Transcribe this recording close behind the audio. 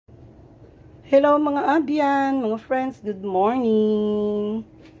Hello mga abyan, mga friends, good morning.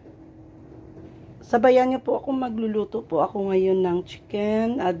 Sabayan niyo po ako, magluluto po ako ngayon ng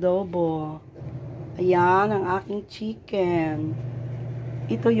chicken adobo. Ayan ang aking chicken.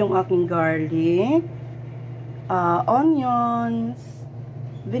 Ito yung aking garlic, onions,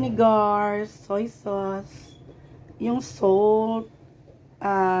 vinegar, soy sauce, yung salt.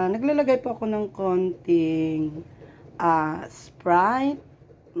 Naglalagay po ako ng konting Sprite,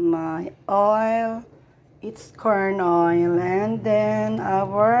 my oil, it's corn oil, and then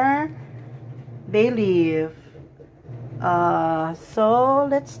our bay leaf. So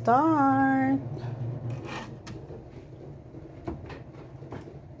let's start.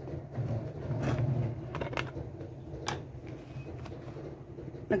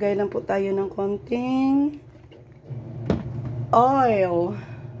 Lagay lang po tayo ng konting oil.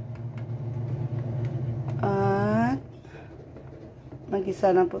 At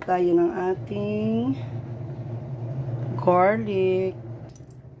mag-isa lang po tayo ng ating garlic.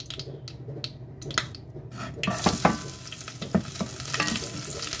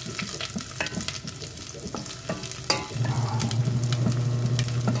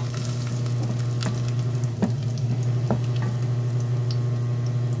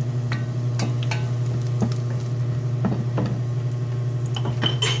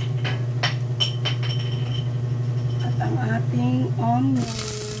 At ang ating onion.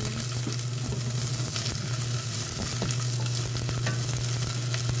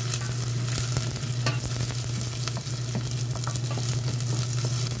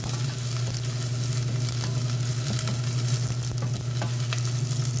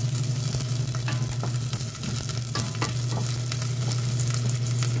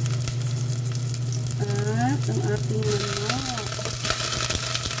 At ang ating manok.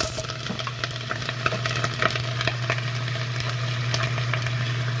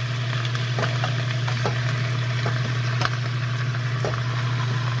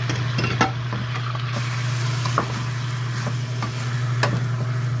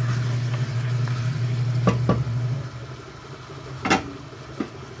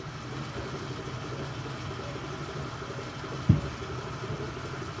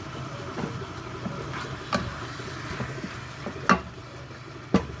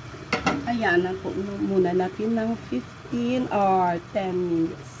 Ayan na po muna natin ng 15 or 10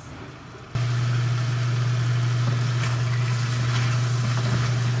 minutes.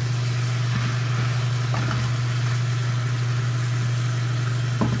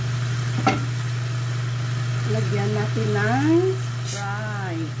 Lagyan natin ng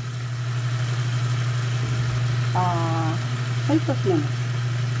Sprite. Soy sauce naman.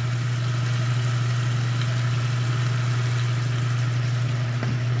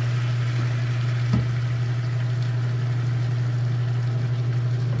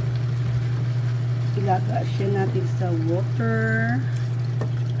 Ilaga siya natin sa water.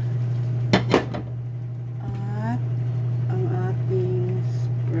 At ang ating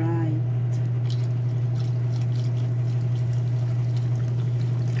Sprite.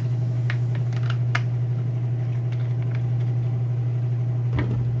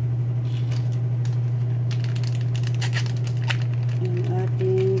 Ang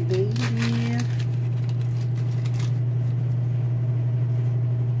ating bay leaf.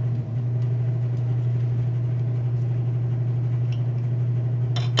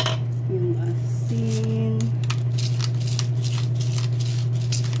 Yung asin.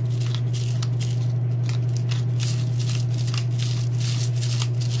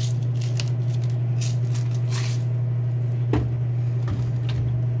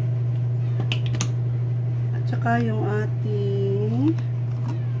 At saka yung ating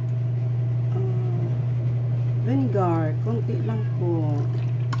vinegar. Konti lang po.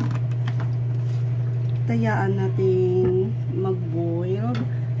 Tayaan natin mag-boil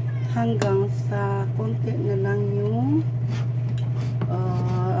hanggang sa konti na lang yung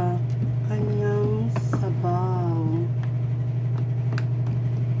kanyang sabaw.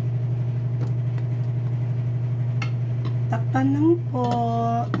 Takpan lang po.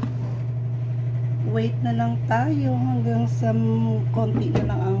 Wait na lang tayo hanggang sa konti na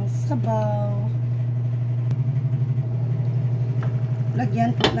lang ang sabaw.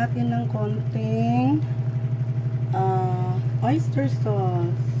 Lagyan po natin ng konting oyster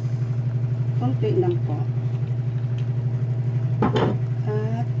sauce. Konti lang po.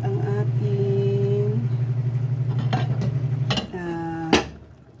 At ang ating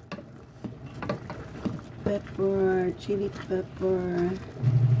pepper, chili pepper.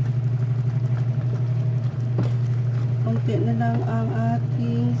 Konti na lang ang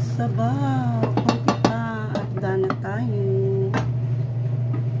ating sabaw. Konti pa at dana tayo.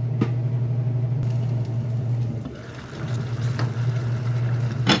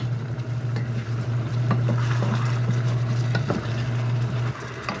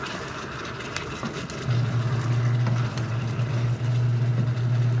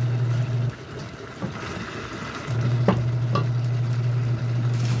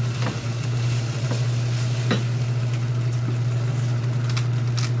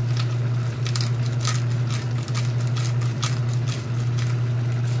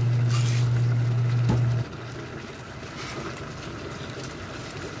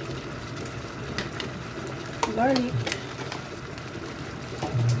 garlic.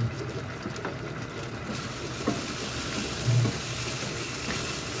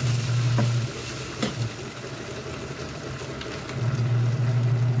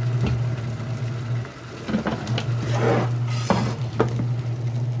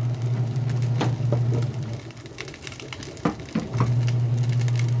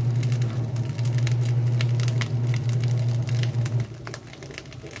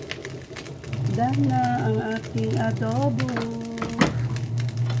 Done na ang ating adobo.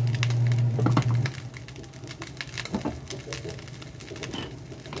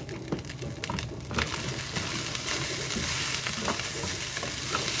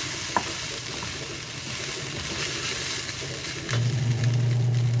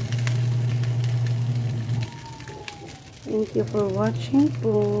 Thank you for watching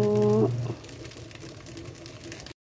po.